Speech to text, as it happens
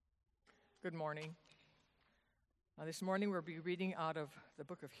Good morning. This morning we'll be reading out of the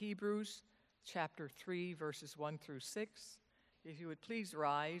book of Hebrews, chapter 3, verses 1 through 6. If you would please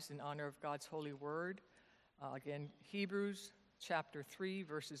rise in honor of God's holy word. Again, Hebrews chapter 3,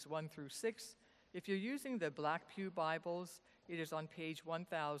 verses 1 through 6. If you're using the Black Pew Bibles, it is on page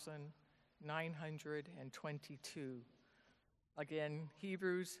 1922. Again,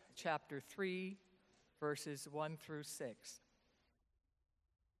 Hebrews chapter 3, verses 1 through 6.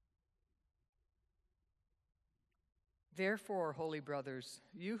 Therefore, holy brothers,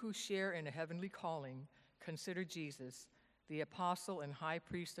 you who share in a heavenly calling, consider Jesus, the apostle and high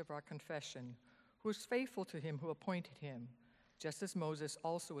priest of our confession, who is faithful to him who appointed him, just as Moses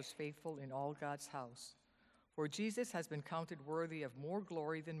also was faithful in all God's house. For Jesus has been counted worthy of more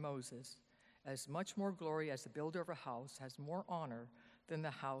glory than Moses, as much more glory as the builder of a house has more honor than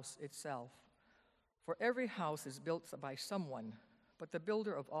the house itself. For every house is built by someone, but the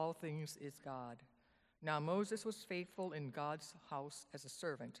builder of all things is God. Now Moses was faithful in God's house as a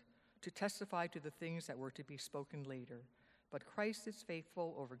servant, to testify to the things that were to be spoken later. But Christ is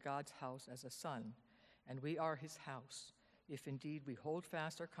faithful over God's house as a son, and we are his house, if indeed we hold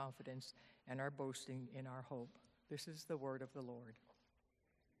fast our confidence and our boasting in our hope. This is the word of the Lord.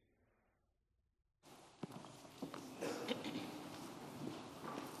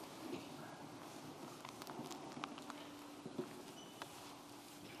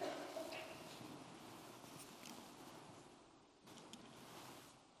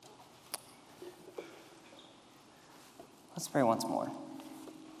 Let's pray once more.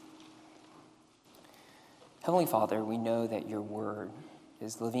 Heavenly Father, we know that your word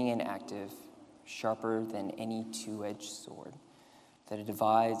is living and active, sharper than any two-edged sword, that it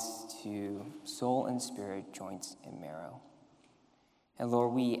divides to soul and spirit, joints and marrow. And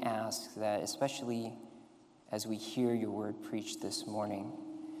Lord, we ask that, especially as we hear your word preached this morning,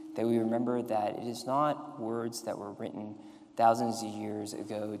 that we remember that it is not words that were written thousands of years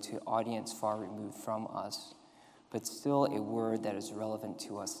ago to audience far removed from us, but still a word that is relevant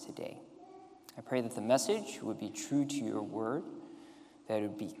to us today. I pray that the message would be true to your word, that it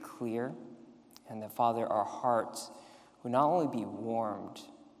would be clear, and that, Father, our hearts would not only be warmed,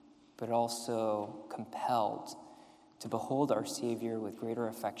 but also compelled to behold our Savior with greater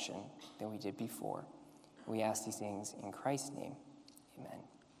affection than we did before. We ask these things in Christ's name. Amen.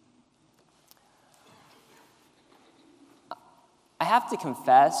 I have to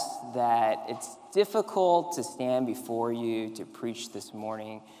confess that it's difficult to stand before you to preach this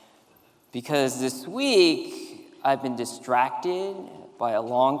morning because this week I've been distracted by a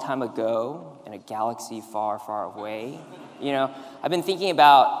long time ago in a galaxy far, far away. I've been thinking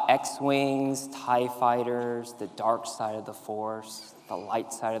about X-Wings, TIE fighters, the dark side of the Force, the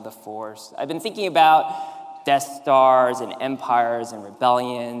light side of the Force. I've been thinking about Death Stars and empires and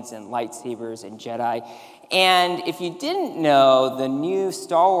rebellions and lightsabers and Jedi. And if you didn't know, the new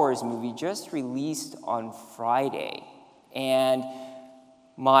Star Wars movie just released on Friday. And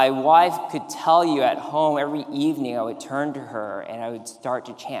my wife could tell you at home every evening I would turn to her and I would start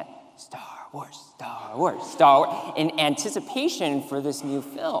to chant, Star Wars, Star Wars, Star Wars, in anticipation for this new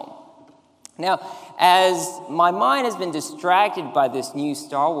film. Now, as my mind has been distracted by this new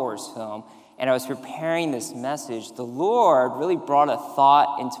Star Wars film, and I was preparing this message, the Lord really brought a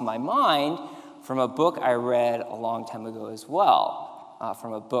thought into my mind from a book I read a long time ago as well,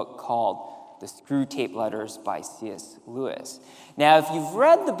 from a book called The Screwtape Letters by C.S. Lewis. Now, if you've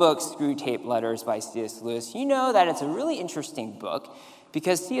read the book Screwtape Letters by C.S. Lewis, you know that it's a really interesting book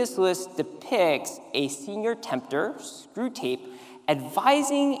because C.S. Lewis depicts a senior tempter, Screwtape,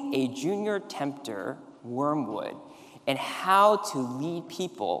 advising a junior tempter, Wormwood, in how to lead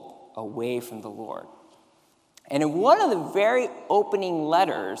people away from the Lord. And in one of the very opening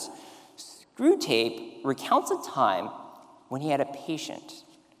letters, Screwtape recounts a time when he had a patient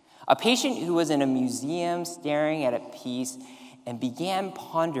who was in a museum staring at a piece and began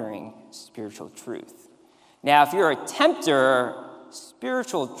pondering spiritual truth. Now, if you're a tempter,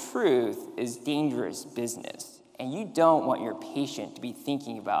 spiritual truth is dangerous business, and you don't want your patient to be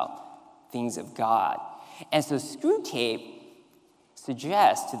thinking about things of God. And so Screwtape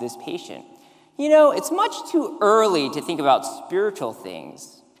suggests to this patient, it's much too early to think about spiritual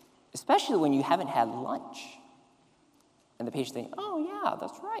things, especially when you haven't had lunch. And the patient thinks, oh, yeah,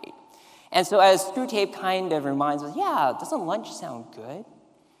 that's right. And so as Screwtape kind of reminds us, yeah, doesn't lunch sound good?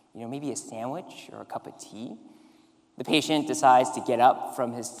 Maybe a sandwich or a cup of tea. The patient decides to get up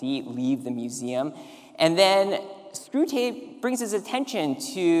from his seat, leave the museum, and then Screwtape brings his attention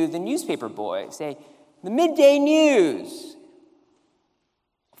to the newspaper boy, say, the midday news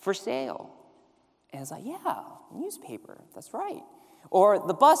for sale. And it's like, yeah, newspaper, that's right. Or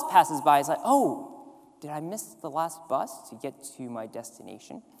the bus passes by, it's like, oh, did I miss the last bus to get to my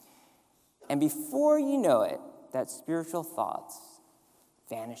destination? And before you know it, that spiritual thought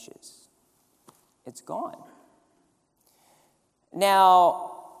vanishes. It's gone.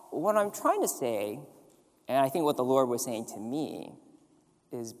 Now, what I'm trying to say, and I think what the Lord was saying to me,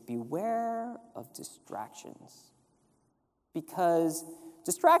 is beware of distractions. Because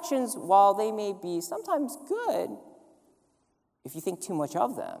distractions, while they may be sometimes good, if you think too much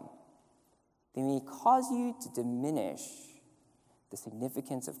of them, they may cause you to diminish the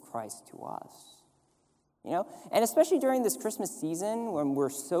significance of Christ to us. And especially during this Christmas season when we're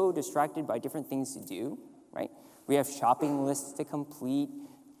so distracted by different things to do, right? We have shopping lists to complete,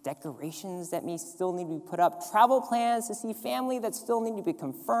 decorations that may still need to be put up, travel plans to see family that still need to be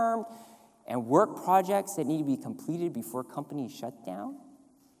confirmed, and work projects that need to be completed before companies shut down.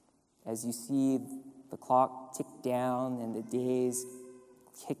 As you see the clock tick down and the days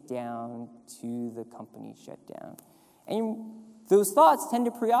kick down to the company shutdown. And those thoughts tend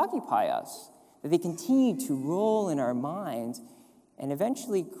to preoccupy us, that they continue to roll in our minds, and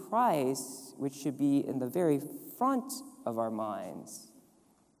eventually Christ, which should be in the very front of our minds,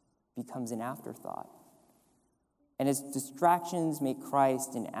 becomes an afterthought. And as distractions make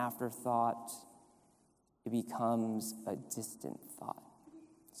Christ an afterthought, it becomes a distant thought.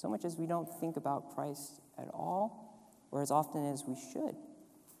 So much as we don't think about Christ at all, or as often as we should.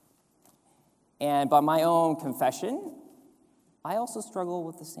 And by my own confession, I also struggle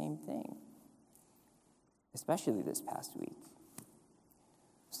with the same thing, especially this past week.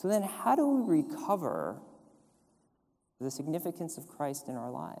 So then how do we recover the significance of Christ in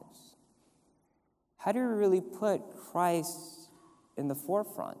our lives? How do we really put Christ in the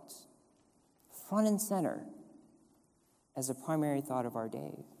forefront, front and center, as a primary thought of our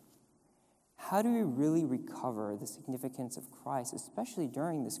day? How do we really recover the significance of Christ, especially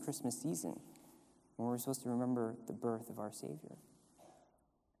during this Christmas season, when we're supposed to remember the birth of our Savior?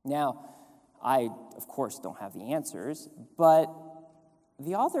 Now, I, of course, don't have the answers, but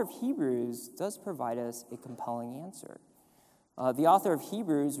the author of Hebrews does provide us a compelling answer. The author of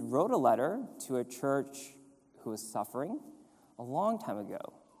Hebrews wrote a letter to a church who was suffering a long time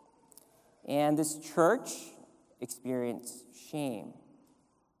ago. And this church experienced shame,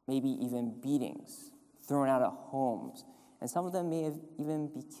 maybe even beatings, thrown out of homes, and some of them may have even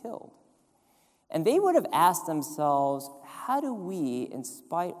been killed. And they would have asked themselves, how do we, in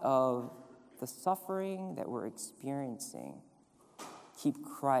spite of the suffering that we're experiencing, keep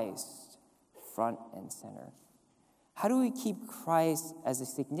Christ front and center? How do we keep Christ as a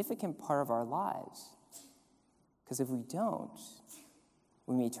significant part of our lives? Because if we don't,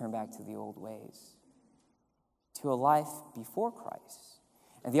 we may turn back to the old ways, to a life before Christ.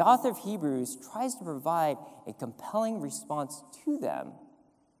 And the author of Hebrews tries to provide a compelling response to them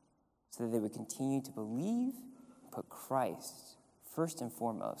so that they would continue to believe and put Christ first and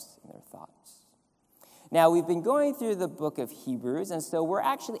foremost in their thoughts. Now, we've been going through the book of Hebrews, and so we're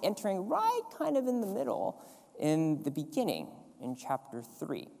actually entering right kind of in the middle, in the beginning, in chapter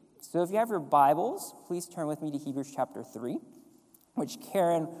 3. So if you have your Bibles, please turn with me to Hebrews chapter 3, which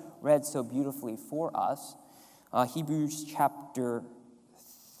Karen read so beautifully for us. Hebrews chapter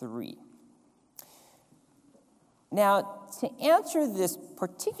 3. Now, to answer this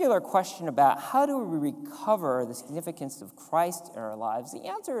particular question about how do we recover the significance of Christ in our lives, the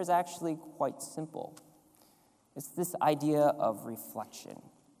answer is actually quite simple. It's this idea of reflection.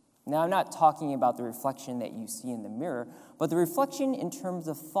 Now, I'm not talking about the reflection that you see in the mirror, but the reflection in terms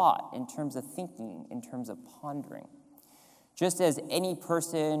of thought, in terms of thinking, in terms of pondering. Just as any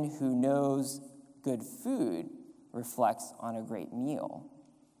person who knows good food reflects on a great meal,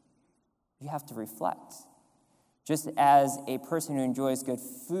 you have to reflect. Just as a person who enjoys good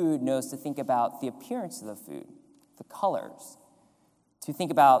food knows to think about the appearance of the food, the colors, to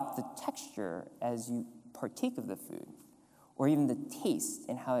think about the texture as you partake of the food, or even the taste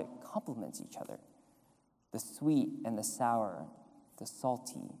and how it complements each other, the sweet and the sour, the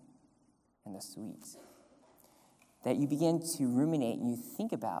salty and the sweet. That you begin to ruminate and you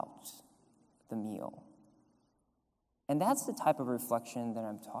think about the meal. And that's the type of reflection that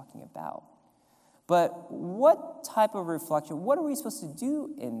I'm talking about. But what type of reflection, what are we supposed to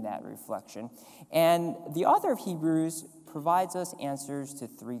do in that reflection? And the author of Hebrews provides us answers to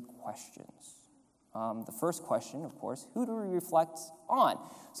 3 questions. The first question, of course, who do we reflect on?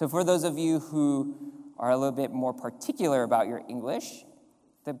 So for those of you who are a little bit more particular about your English,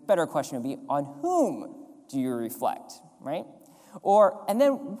 the better question would be, on whom do you reflect, right? And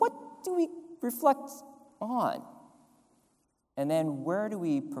then what do we reflect on? And then where do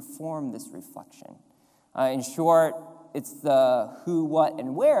we perform this reflection? In short, it's the who, what,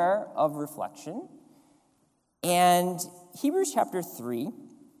 and where of reflection. And Hebrews chapter 3,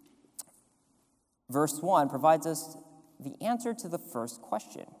 verse 1 provides us the answer to the first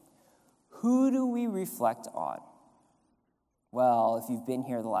question. Who do we reflect on? Well, if you've been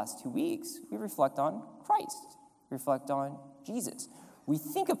here the last 2 weeks, we reflect on Christ, reflect on Jesus. We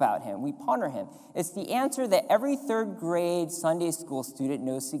think about him, we ponder him. It's the answer that every third grade Sunday school student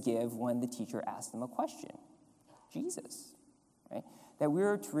knows to give when the teacher asks them a question. Jesus, right? That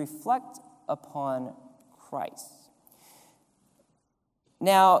we're to reflect upon Christ.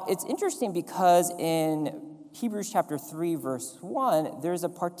 Now, it's interesting because in Hebrews chapter 3, verse 1, there's a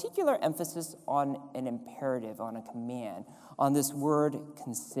particular emphasis on an imperative, on a command, on this word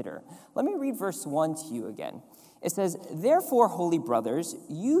consider. Let me read verse 1 to you again. It says, "Therefore, holy brothers,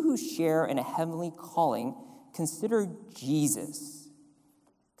 you who share in a heavenly calling, consider Jesus."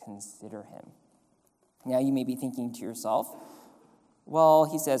 Consider him. Now, you may be thinking to yourself, well,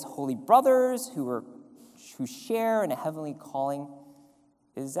 he says, holy brothers who share in a heavenly calling.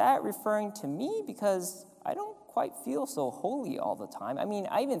 Is that referring to me? Because I don't quite feel so holy all the time. I mean,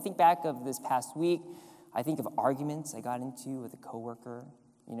 I even think back of this past week. I think of arguments I got into with a coworker,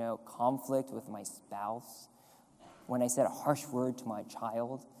 conflict with my spouse, when I said a harsh word to my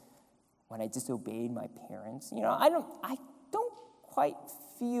child, when I disobeyed my parents. I don't quite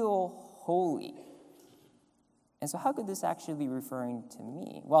feel holy. And so how could this actually be referring to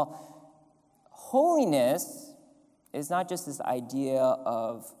me? Well, holiness is not just this idea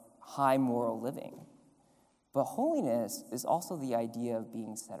of high moral living, but holiness is also the idea of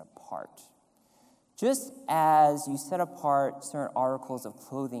being set apart. Just as you set apart certain articles of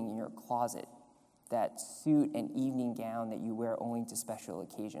clothing in your closet, that suit and evening gown that you wear only to special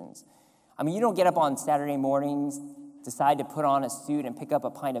occasions. I mean, you don't get up on Saturday mornings, decide to put on a suit and pick up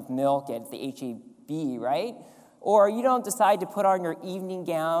a pint of milk at the H-E-B, right? Or you don't decide to put on your evening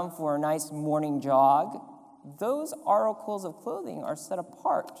gown for a nice morning jog. Those articles of clothing are set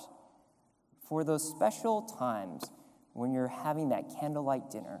apart for those special times when you're having that candlelight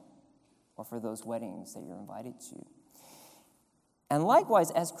dinner or for those weddings that you're invited to. And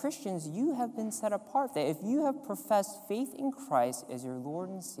likewise, as Christians, you have been set apart. That if you have professed faith in Christ as your Lord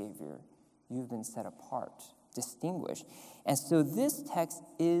and Savior, you've been set apart, distinguished. And so this text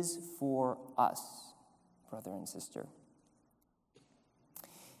is for us, brother and sister.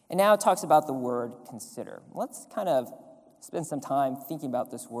 And now it talks about the word consider. Let's kind of spend some time thinking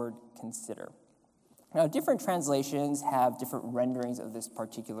about this word consider. Now, different translations have different renderings of this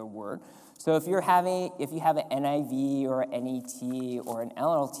particular word. So if you have an NIV or an NET or an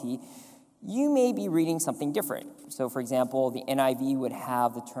NLT, you may be reading something different. So, for example, the NIV would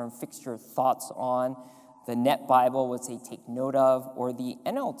have the term fix your thoughts on. The Net Bible would say take note of. Or the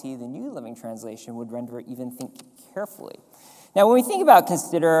NLT, the New Living Translation, would render it even think carefully. Now, when we think about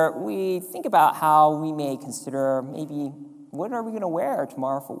consider, we think about how we may consider maybe what are we going to wear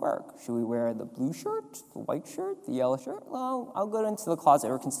tomorrow for work? Should we wear the blue shirt, the white shirt, the yellow shirt? Well, I'll go into the closet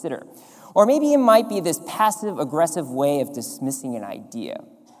or consider. Or maybe it might be this passive-aggressive way of dismissing an idea,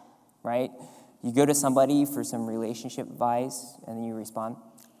 right? You go to somebody for some relationship advice, and then you respond,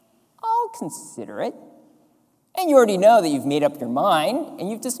 I'll consider it. And you already know that you've made up your mind,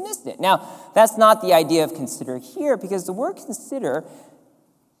 and you've dismissed it. Now, that's not the idea of consider here, because the word consider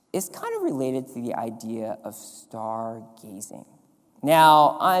is kind of related to the idea of stargazing.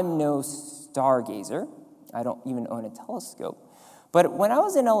 Now, I'm no stargazer. I don't even own a telescope. But when I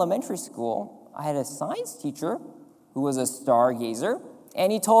was in elementary school, I had a science teacher who was a stargazer,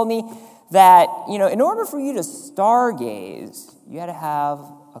 and he told me that, in order for you to stargaze, you had to have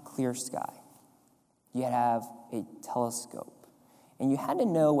a clear sky. You had to have a telescope, and you had to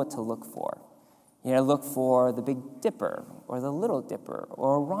know what to look for. You had to look for the Big Dipper, or the Little Dipper,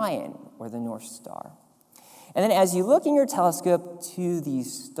 or Orion, or the North Star. And then as you look in your telescope to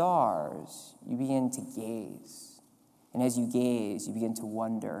these stars, you begin to gaze. And as you gaze, you begin to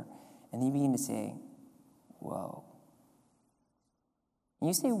wonder, and then you begin to say, whoa. And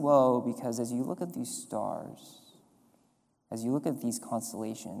you say whoa because as you look at these stars, as you look at these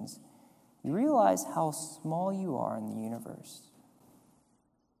constellations, you realize how small you are in the universe.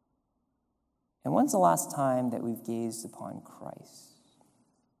 And when's the last time that we've gazed upon Christ?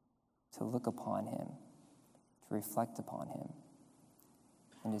 To look upon him, to reflect upon him,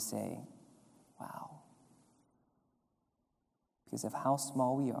 and to say, wow. Because of how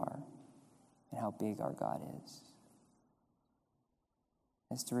small we are and how big our God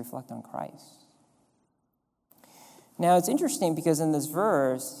is to reflect on Christ. Now, it's interesting because in this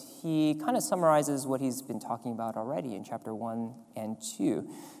verse, he kind of summarizes what he's been talking about already in chapter 1 and 2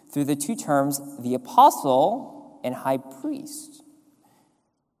 through the two terms, the apostle and high priest.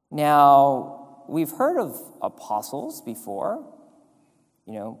 Now, we've heard of apostles before.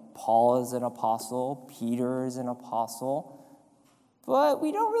 Paul is an apostle, Peter is an apostle, but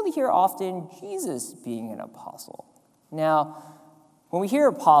we don't really hear often Jesus being an apostle. Now, when we hear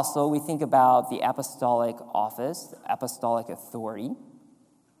apostle, we think about the apostolic office, the apostolic authority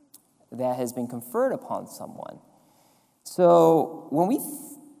that has been conferred upon someone. So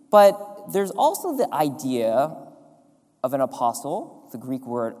but there's also the idea of an apostle, the Greek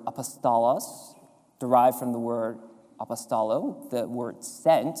word apostolos, derived from the word apostolo, the word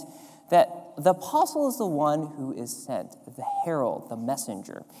sent, that the apostle is the one who is sent, the herald, the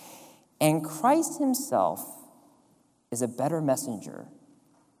messenger. And Christ himself is a better messenger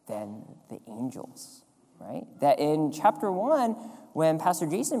than the angels, right? That in chapter 1, when Pastor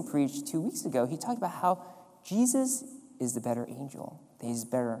Jason preached 2 weeks ago, he talked about how Jesus is the better angel, that he's the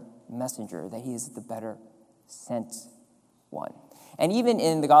better messenger, that he is the better sent one. And even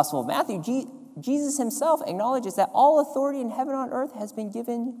in the Gospel of Matthew, Jesus himself acknowledges that all authority in heaven and on earth has been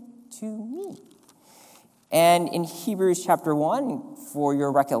given to me. And in Hebrews chapter 1, for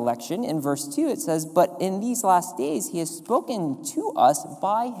your recollection, in verse 2, it says, "But in these last days he has spoken to us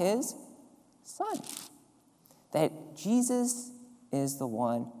by his Son," that Jesus is the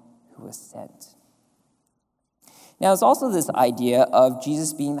one who was sent. Now, there's also this idea of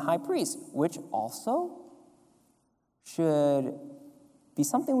Jesus being the high priest, which also should be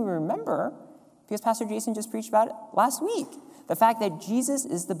something we remember because Pastor Jason just preached about it last week. The fact that Jesus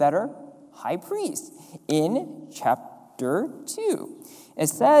is the better high priest in chapter 2. It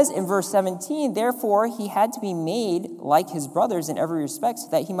says in verse 17, "Therefore he had to be made like his brothers in every respect so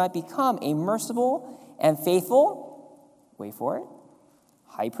that he might become a merciful and faithful," wait for it,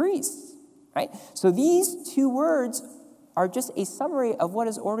 "high priest." Right? So these two words are just a summary of what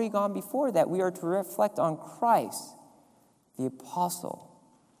has already gone before, that we are to reflect on Christ, the apostle,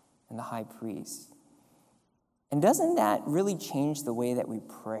 and the high priest. And doesn't that really change the way that we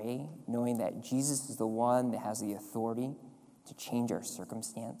pray, knowing that Jesus is the one that has the authority to change our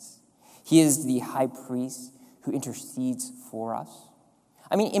circumstance? He is the high priest who intercedes for us.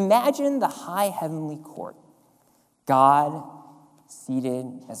 I mean, imagine the high heavenly court. God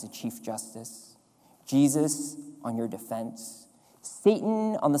seated as the Chief Justice, Jesus on your defense,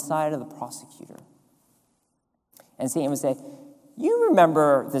 Satan on the side of the prosecutor. And Satan would say, "You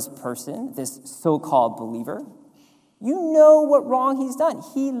remember this person, this so-called believer. You know what wrong he's done.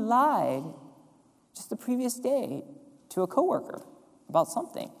 He lied just the previous day to a coworker about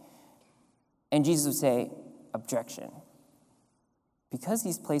something." And Jesus would say, "Objection. Because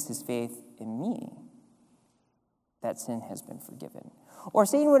he's placed his faith in me, that sin has been forgiven." Or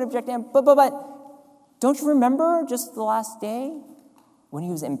Satan would object to him, but don't you remember just the last day when he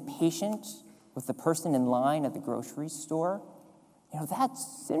was impatient with the person in line at the grocery store? That's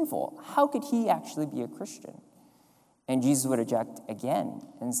sinful. How could he actually be a Christian? And Jesus would object again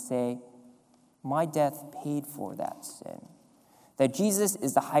and say, "My death paid for that sin." That Jesus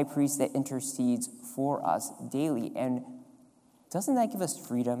is the high priest that intercedes for us daily. And doesn't that give us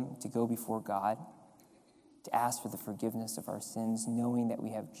freedom to go before God, to ask for the forgiveness of our sins, knowing that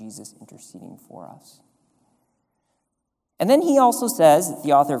we have Jesus interceding for us? And then he also says,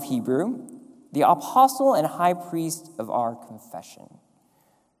 the author of Hebrew, "the apostle and high priest of our confession,"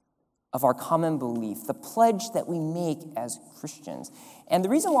 of our common belief, the pledge that we make as Christians. And the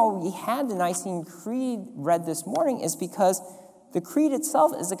reason why we had the Nicene Creed read this morning is because the Creed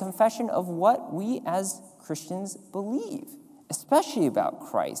itself is a confession of what we as Christians believe, especially about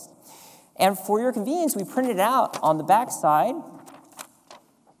Christ. And for your convenience, we printed it out on the back side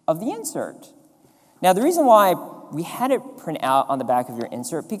of the insert. Now, the reason why we had it print out on the back of your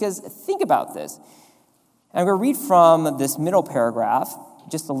insert, because think about this. And I'm going to read from this middle paragraph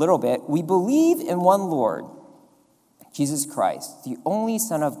just a little bit. "We believe in one Lord, Jesus Christ, the only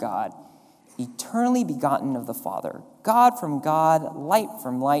Son of God, eternally begotten of the Father, God from God, light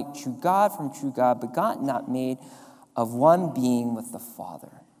from light, true God from true God, begotten, not made, of one being with the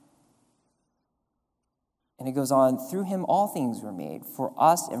Father." And it goes on, "Through him all things were made. For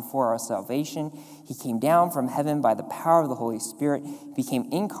us and for our salvation, he came down from heaven by the power of the Holy Spirit, became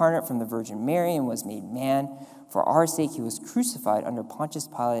incarnate from the Virgin Mary, and was made man. For our sake he was crucified under Pontius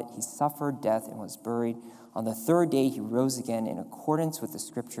Pilate. He suffered death and was buried. On the third day he rose again in accordance with the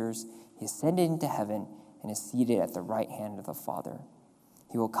Scriptures. He ascended into heaven and is seated at the right hand of the Father.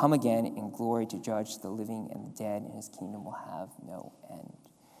 He will come again in glory to judge the living and the dead, and his kingdom will have no end."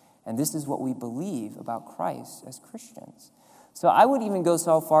 And this is what we believe about Christ as Christians. So I would even go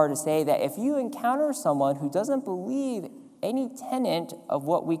so far to say that if you encounter someone who doesn't believe any tenet of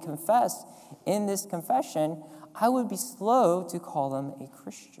what we confess in this confession, I would be slow to call them a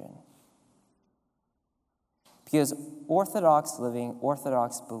Christian. Because Orthodox living,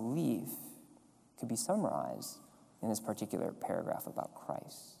 Orthodox belief could be summarized in this particular paragraph about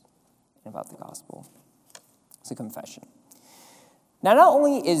Christ and about the gospel. It's a confession. Now, not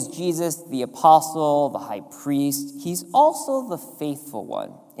only is Jesus the apostle, the high priest, he's also the faithful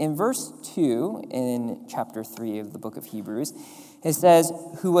one. In verse 2, in chapter 3 of the book of Hebrews, it says,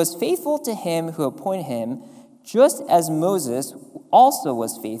 who was faithful to him who appointed him, just as Moses also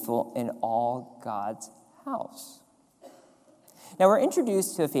was faithful in all God's house. Now, we're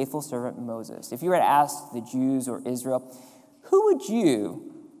introduced to a faithful servant, Moses. If you were to ask the Jews or Israel, who would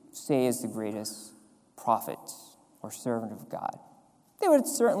you say is the greatest prophet or servant of God? They would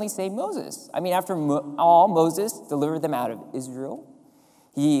certainly say Moses. I mean, after all, Moses delivered them out of Israel.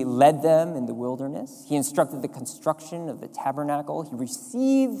 He led them in the wilderness. He instructed the construction of the tabernacle. He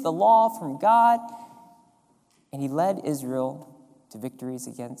received the law from God. And he led Israel to victories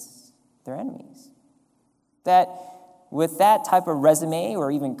against their enemies. That with that type of resume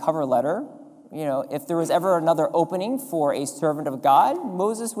or even cover letter, if there was ever another opening for a servant of God,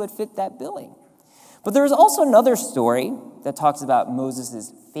 Moses would fit that billing. But there is also another story that talks about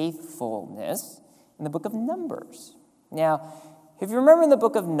Moses' faithfulness in the book of Numbers. Now, if you remember in the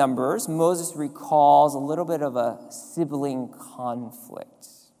book of Numbers, Moses recalls a little bit of a sibling conflict.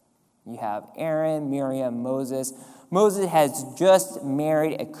 You have Aaron, Miriam, Moses. Moses has just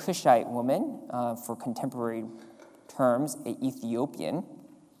married a Cushite woman, for contemporary terms, an Ethiopian.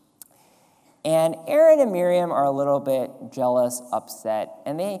 And Aaron and Miriam are a little bit jealous, upset,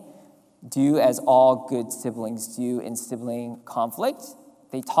 and they do as all good siblings do in sibling conflict.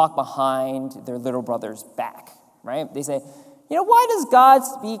 They talk behind their little brother's back, right? They say, why does God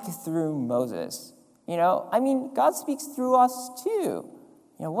speak through Moses? God speaks through us too.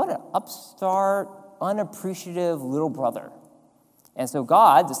 What an upstart, unappreciative little brother. And so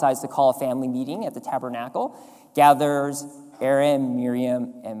God decides to call a family meeting at the tabernacle, gathers Aaron,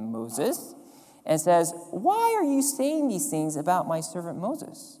 Miriam, and Moses, and says, why are you saying these things about my servant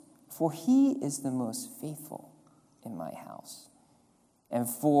Moses? For he is the most faithful in my house. And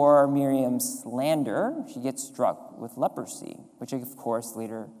for Miriam's slander, she gets struck with leprosy, which of course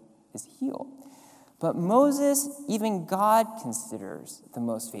later is healed. But Moses, even God considers the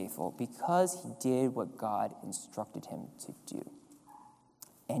most faithful because he did what God instructed him to do.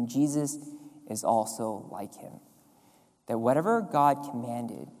 And Jesus is also like him, that whatever God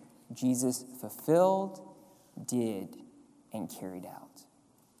commanded, Jesus fulfilled, did, and carried out.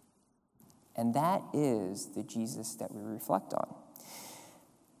 And that is the Jesus that we reflect on.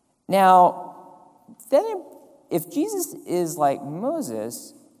 Now, then if Jesus is like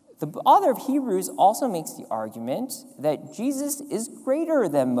Moses, the author of Hebrews also makes the argument that Jesus is greater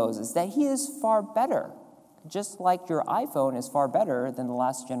than Moses, that he is far better, just like your iPhone is far better than the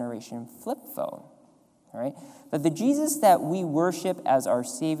last generation flip phone, right? That the Jesus that we worship as our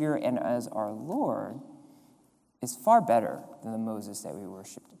Savior and as our Lord is far better than the Moses that we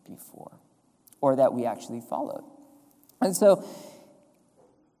worshiped before, or that we actually followed. And so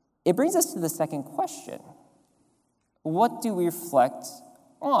it brings us to the second question. What do we reflect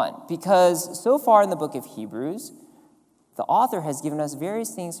on? Because so far in the book of Hebrews, the author has given us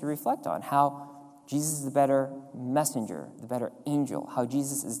various things to reflect on. How Jesus is the better messenger, the better angel. How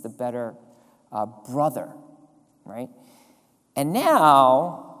Jesus is the better brother, right? And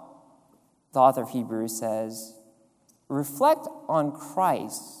now, the author of Hebrews says, reflect on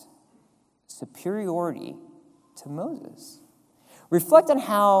Christ's superiority to Moses. Reflect on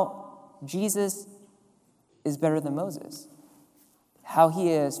how Jesus is better than Moses, how he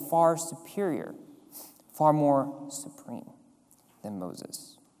is far superior, far more supreme than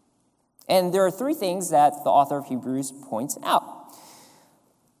Moses. And there are three things that the author of Hebrews points out.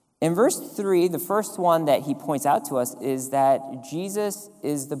 In verse 3, the first one that he points out to us is that Jesus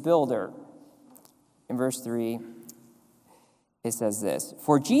is the builder. In verse 3, it says this,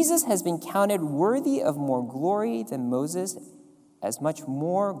 for Jesus has been counted worthy of more glory than Moses, as much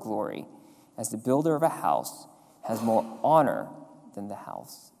more glory as the builder of a house has more honor than the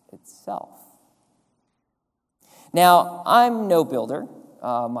house itself. Now, I'm no builder.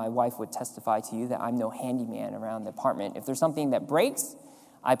 My wife would testify to you that I'm no handyman around the apartment. If there's something that breaks,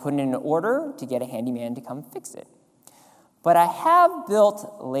 I put in an order to get a handyman to come fix it. But I have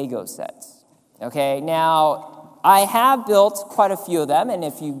built Lego sets. Okay, now I have built quite a few of them, and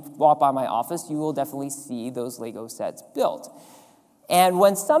if you walk by my office, you will definitely see those Lego sets built. And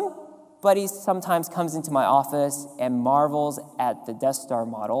when somebody sometimes comes into my office and marvels at the Death Star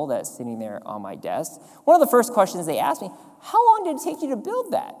model that's sitting there on my desk, one of the first questions they ask me, how long did it take you to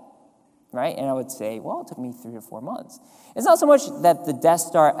build that? right? And I would say, well, it took me 3 to 4 months. It's not so much that the Death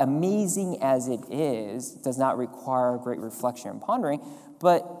Star, amazing as it is, does not require great reflection and pondering,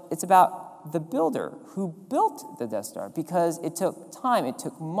 but it's about the builder who built the Death Star, because it took time, it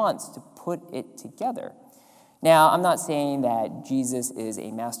took months to put it together. Now, I'm not saying that Jesus is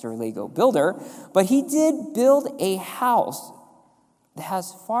a master Lego builder, but he did build a house that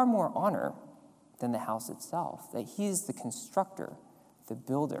has far more honor than the house itself, that he is the constructor, the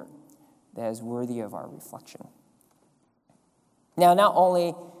builder, that is worthy of our reflection. Now, not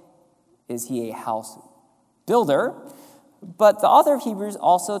only is he a house builder, but the author of Hebrews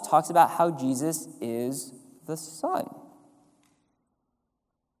also talks about how Jesus is the Son.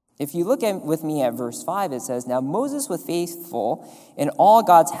 If you look with me at verse 5, it says, "Now Moses was faithful in all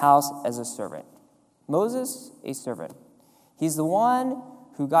God's house as a servant." Moses, a servant. He's the one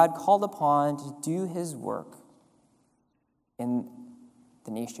who God called upon to do his work in the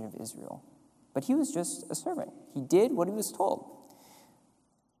nation of Israel. But he was just a servant. He did what he was told.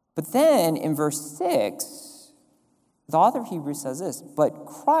 But then in verse 6, the author of Hebrews says this, "But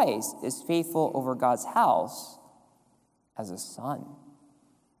Christ is faithful over God's house as a son,"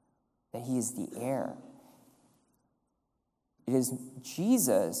 that he is the heir. It is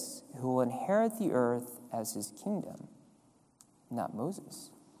Jesus who will inherit the earth as his kingdom, not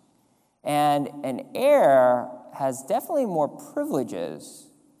Moses. And an heir has definitely more privileges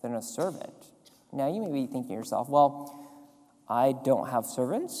than a servant. Now, you may be thinking to yourself, well, I don't have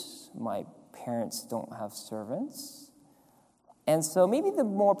servants. My parents don't have servants. And so maybe the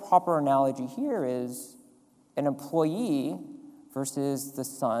more proper analogy here is an employee versus the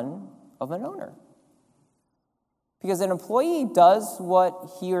son of an owner. Because an employee does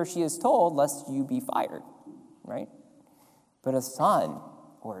what he or she is told, lest you be fired, right? But a son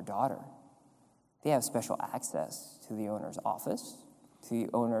or a daughter, they have special access to the owner's office, to the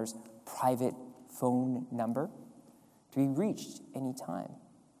owner's private phone number, to be reached anytime.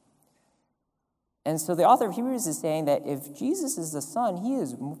 And so the author of Hebrews is saying that if Jesus is the Son, he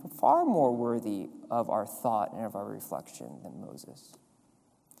is far more worthy of our thought and of our reflection than Moses.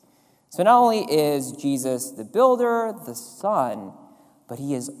 So not only is Jesus the builder, the Son, but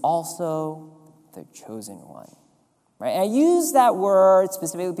he is also the chosen one. Right? And I use that word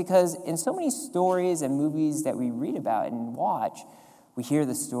specifically because in so many stories and movies that we read about and watch, we hear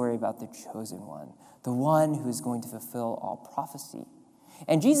the story about the chosen one, the one who is going to fulfill all prophecy.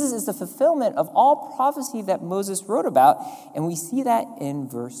 And Jesus is the fulfillment of all prophecy that Moses wrote about, and we see that in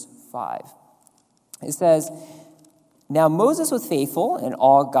verse 5. It says, "Now Moses was faithful in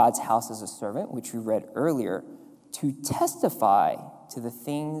all God's house as a servant," which we read earlier, "to testify to the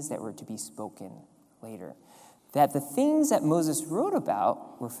things that were to be spoken later." That the things that Moses wrote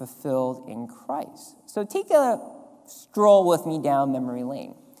about were fulfilled in Christ. So take a stroll with me down memory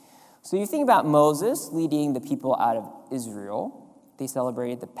lane. So you think about Moses leading the people out of Israel. They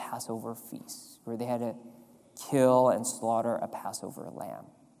celebrated the Passover feast, where they had to kill and slaughter a Passover lamb.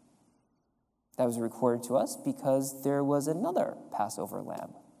 That was recorded to us because there was another Passover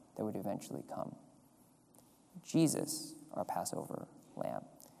lamb that would eventually come. Jesus, our Passover lamb,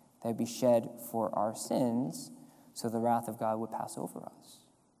 that would be shed for our sins so the wrath of God would pass over us.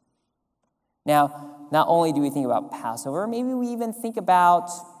 Now, not only do we think about Passover, maybe we even think about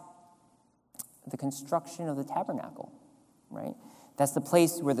the construction of the tabernacle, right? That's the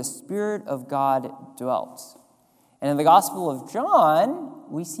place where the Spirit of God dwelt. And in the Gospel of John,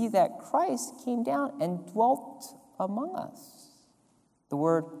 we see that Christ came down and dwelt among us. The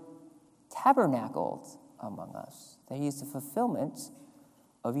word tabernacled among us, that he is the fulfillment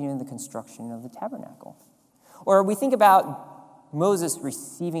of even the construction of the tabernacle. Or we think about Moses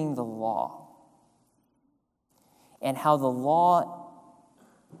receiving the law and how the law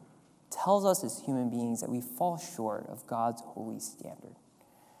tells us as human beings that we fall short of God's holy standard,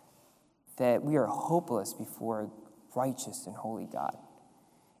 that we are hopeless before a righteous and holy God.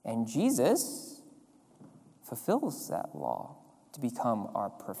 And Jesus fulfills that law to become our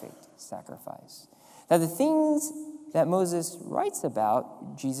perfect sacrifice. That the things that Moses writes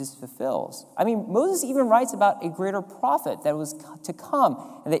about, Jesus fulfills. I mean, Moses even writes about a greater prophet that was to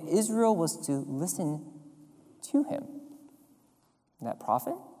come, and that Israel was to listen to him. And that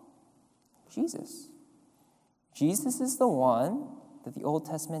prophet? Jesus. Jesus is the one that the Old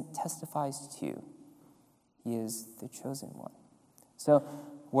Testament testifies to. He is the chosen one. So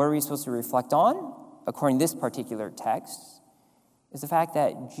what are we supposed to reflect on, according to this particular text, is the fact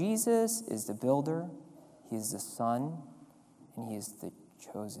that Jesus is the builder, he is the Son, and he is the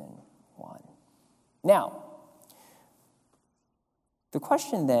chosen one. Now, the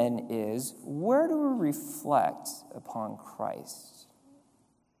question then is, where do we reflect upon Christ?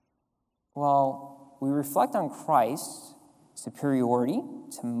 Well, we reflect on Christ's superiority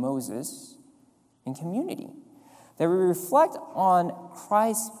to Moses in community. That we reflect on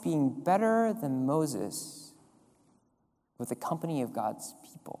Christ being better than Moses with the company of God's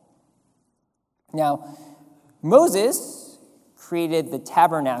people. Now, Moses created the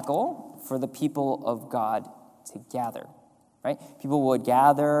tabernacle for the people of God to gather, right? People would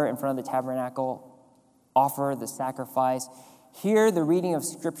gather in front of the tabernacle, offer the sacrifice, hear the reading of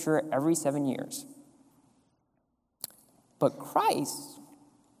Scripture every 7 years. But Christ,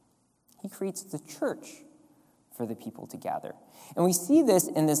 he creates the church for the people to gather. And we see this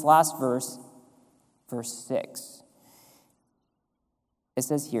in this last verse, verse 6. It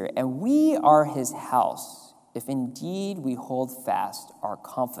says here, "And we are his house, if indeed we hold fast our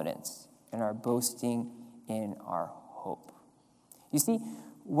confidence and our boasting in our hope." You see,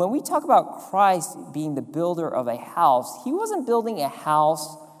 when we talk about Christ being the builder of a house, he wasn't building a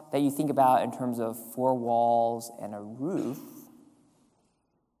house that you think about in terms of 4 walls and a roof.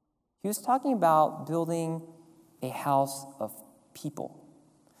 He was talking about building a house of people,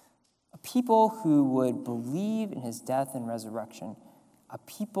 a people who would believe in his death and resurrection, a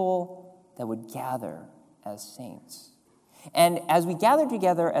people that would gather as saints. And as we gather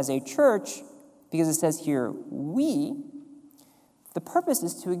together as a church, because it says here, the purpose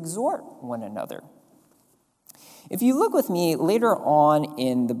is to exhort one another. If you look with me later on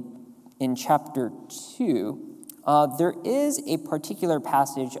in chapter 2, there is a particular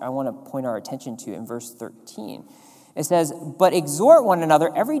passage I want to point our attention to in verse 13. It says, "But exhort one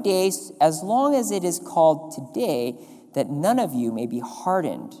another every day as long as it is called today, that none of you may be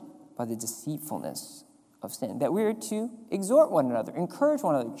hardened by the deceitfulness of sin." That we are to exhort one another, encourage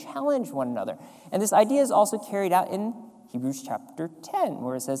one another, challenge one another. And this idea is also carried out in Hebrews chapter 10,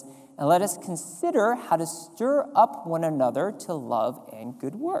 where it says, "And let us consider how to stir up one another to love and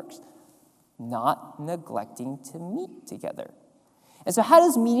good works, not neglecting to meet together." And so how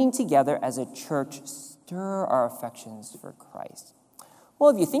does meeting together as a church stir our affections for Christ? Well,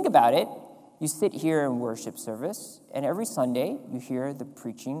 if you think about it, you sit here in worship service, and every Sunday you hear the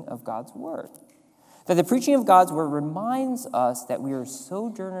preaching of God's word. That the preaching of God's word reminds us that we are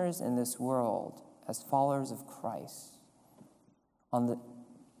sojourners in this world as followers of Christ on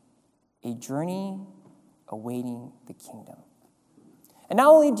a journey awaiting the kingdom. And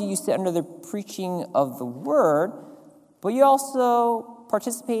not only do you sit under the preaching of the word, but you also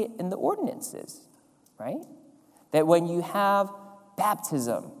participate in the ordinances, right? That when you have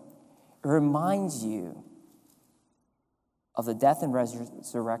baptism, it reminds you of the death and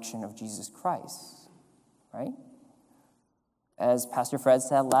resurrection of Jesus Christ, right? As Pastor Fred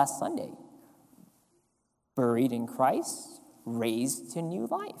said last Sunday, buried in Christ, raised to new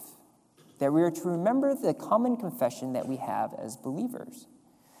life. That we are to remember the common confession that we have as believers.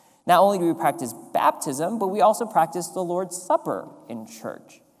 Not only do we practice baptism, but we also practice the Lord's Supper in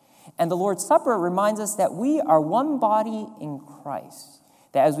church. And the Lord's Supper reminds us that we are one body in Christ.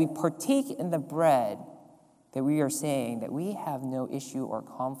 That as we partake in the bread, that we are saying that we have no issue or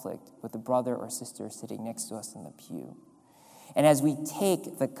conflict with the brother or sister sitting next to us in the pew. And as we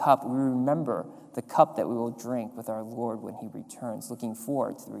take the cup, we remember the cup that we will drink with our Lord when he returns, looking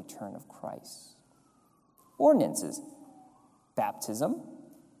forward to the return of Christ. Ordinances, baptism,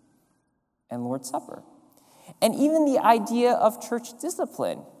 and Lord's Supper. And even the idea of church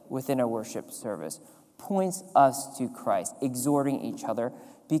discipline within a worship service points us to Christ, exhorting each other,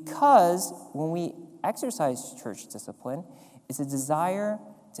 because when we exercise church discipline, it's a desire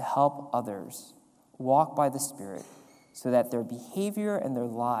to help others walk by the Spirit so that their behavior and their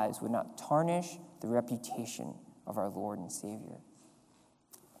lives would not tarnish the reputation of our Lord and Savior.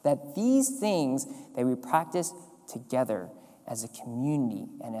 That these things that we practice together as a community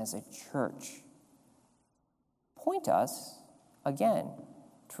and as a church point us, again,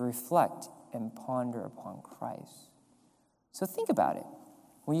 to reflect and ponder upon Christ. So think about it.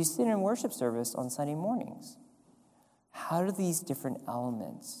 When you sit in worship service on Sunday mornings, how do these different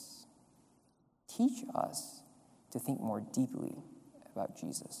elements teach us to think more deeply about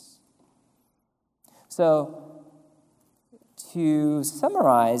Jesus? So, to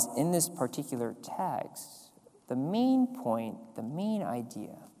summarize in this particular text, the main point, the main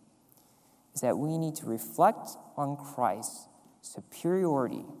idea, is that we need to reflect on Christ's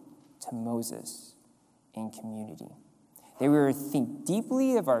superiority to Moses in community. That we were to think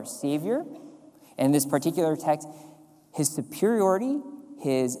deeply of our Savior, and in this particular text, his superiority,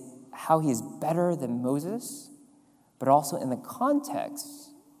 how he is better than Moses, but also in the context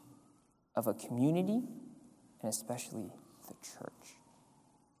of a community, and especially the church.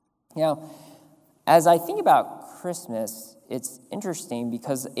 Now, as I think about Christmas, it's interesting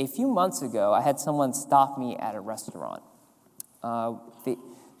because a few months ago, I had someone stop me at a restaurant. The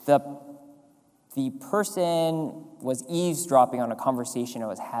person was eavesdropping on a conversation I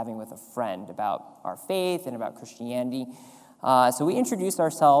was having with a friend about our faith and about Christianity. So we introduced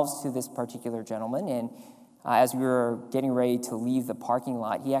ourselves to this particular gentleman, and as we were getting ready to leave the parking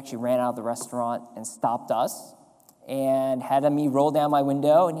lot, he actually ran out of the restaurant and stopped us and had me roll down my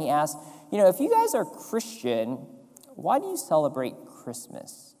window, and he asked, if you guys are Christian, why do you celebrate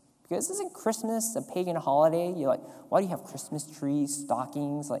Christmas? Because isn't Christmas a pagan holiday? Why do you have Christmas trees,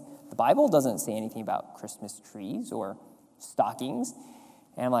 stockings? The Bible doesn't say anything about Christmas trees or stockings.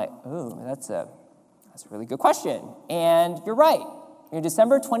 And I'm like, oh, that's a really good question. And you're right.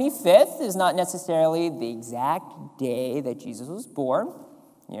 December 25th is not necessarily the exact day that Jesus was born.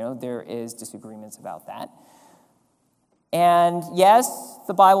 There is disagreements about that. And yes,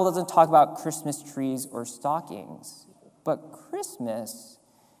 the Bible doesn't talk about Christmas trees or stockings, but Christmas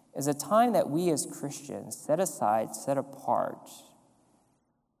is a time that we as Christians set aside, set apart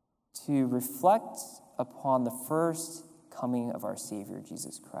to reflect upon the first coming of our Savior,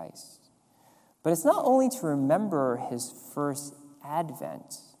 Jesus Christ. But it's not only to remember his first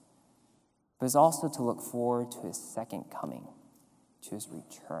advent, but it's also to look forward to his second coming, to his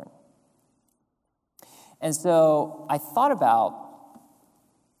return. And so I thought about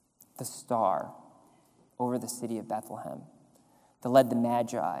the star over the city of Bethlehem that led the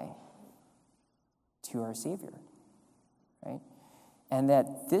Magi to our Savior, right? And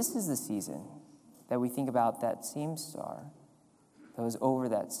that this is the season that we think about that same star that was over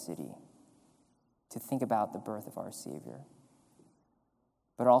that city to think about the birth of our Savior,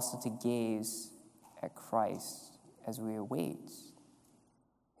 but also to gaze at Christ as we await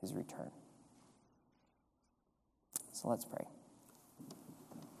his return. So let's pray.